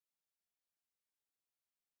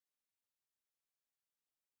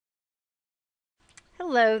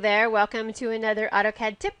Hello there. Welcome to another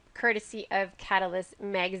AutoCAD tip courtesy of Cadalyst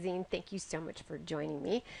magazine. Thank you so much for joining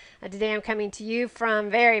me. Today I'm coming to you from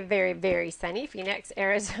very sunny Phoenix,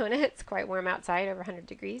 Arizona. It's quite warm outside, over 100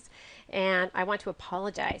 degrees. And I want to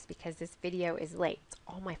apologize because this video is late. It's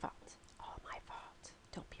all my fault. All my fault.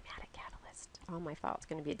 Don't be mad at Cadalyst. All my fault. It's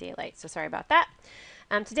going to be a day late, so sorry about that.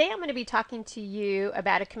 Today I'm going to be talking to you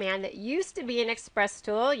about a command that used to be an Express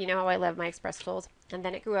tool. You know how I love my Express tools. And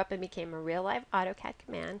then it grew up and became a real life AutoCAD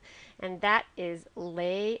command. And that is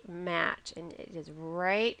lay match. And it is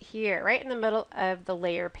right here, right in the middle of the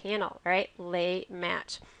layer panel, right? Lay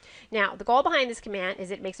match. Now, the goal behind this command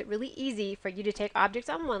is it makes it really easy for you to take objects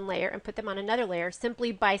on one layer and put them on another layer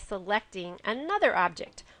simply by selecting another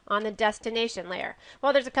object on the destination layer.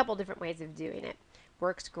 Well, there's a couple different ways of doing it.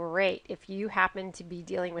 Works great if you happen to be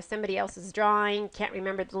dealing with somebody else's drawing, can't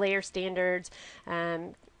remember the layer standards,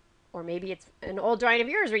 or maybe it's an old drawing of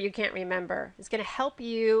yours where you can't remember. It's going to help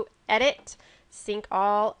you edit, sync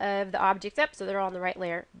all of the objects up so they're all on the right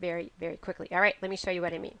layer very quickly. All right, let me show you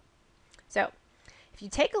what I mean. So if you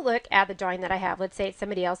take a look at the drawing that I have, let's say it's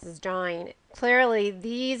somebody else's drawing, clearly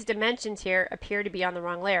these dimensions here appear to be on the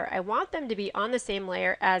wrong layer. I want them to be on the same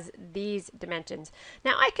layer as these dimensions.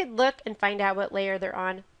 Now I could look and find out what layer they're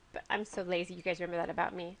on, but I'm so lazy. You guys remember that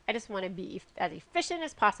about me. I just want to be as efficient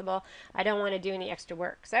as possible. I don't want to do any extra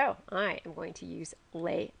work. So I am going to use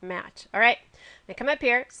lay match. All right, now come up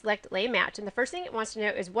here, select lay match, and the first thing it wants to know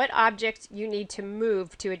is what object you need to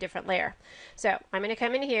move to a different layer. So I'm going to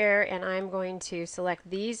come in here and I'm going to select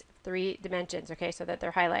these three dimensions, okay, so that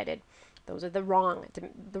they're highlighted. Those are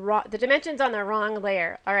the dimensions on the wrong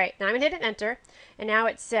layer. All right, now I'm going to hit an enter, and now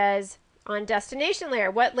it says on destination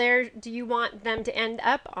layer, what layer do you want them to end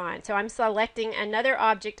up on? So I'm selecting another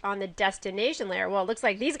object on the destination layer. Well, it looks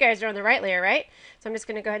like these guys are on the right layer, right? So I'm just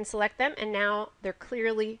going to go ahead and select them, and now they're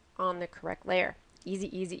clearly on the correct layer.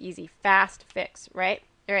 Easy, fast fix, right?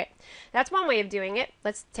 All right, that's one way of doing it.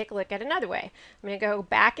 Let's take a look at another way. I'm going to go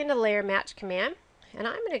back into layer match command, and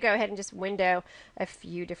I'm going to go ahead and just window a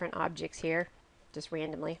few different objects here, just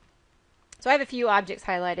randomly. So I have a few objects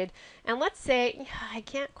highlighted, and let's say I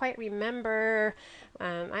can't quite remember,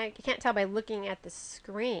 I can't tell by looking at the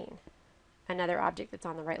screen another object that's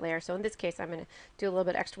on the right layer. So in this case I'm going to do a little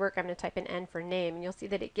bit extra work. I'm going to type in N for name, and you'll see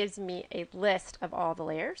that it gives me a list of all the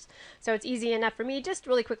layers. So it's easy enough for me just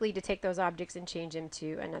really quickly to take those objects and change them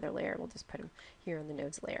to another layer. We'll just put them here on the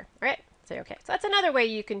nodes layer. All right, say okay. So that's another way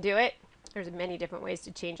you can do it. There's many different ways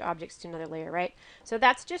to change objects to another layer, right? So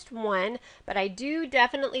that's just one, but I do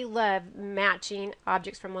definitely love matching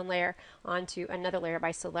objects from one layer onto another layer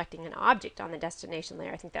by selecting an object on the destination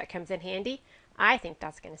layer. I think that comes in handy. I think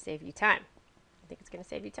that's going to save you time. I think it's going to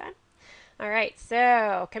save you time. All right,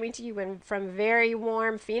 so coming to you from very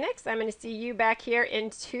warm Phoenix. I'm going to see you back here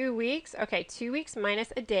in 2 weeks. Okay, 2 weeks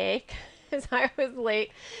minus a day because I was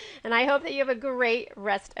late. And I hope that you have a great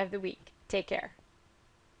rest of the week. Take care.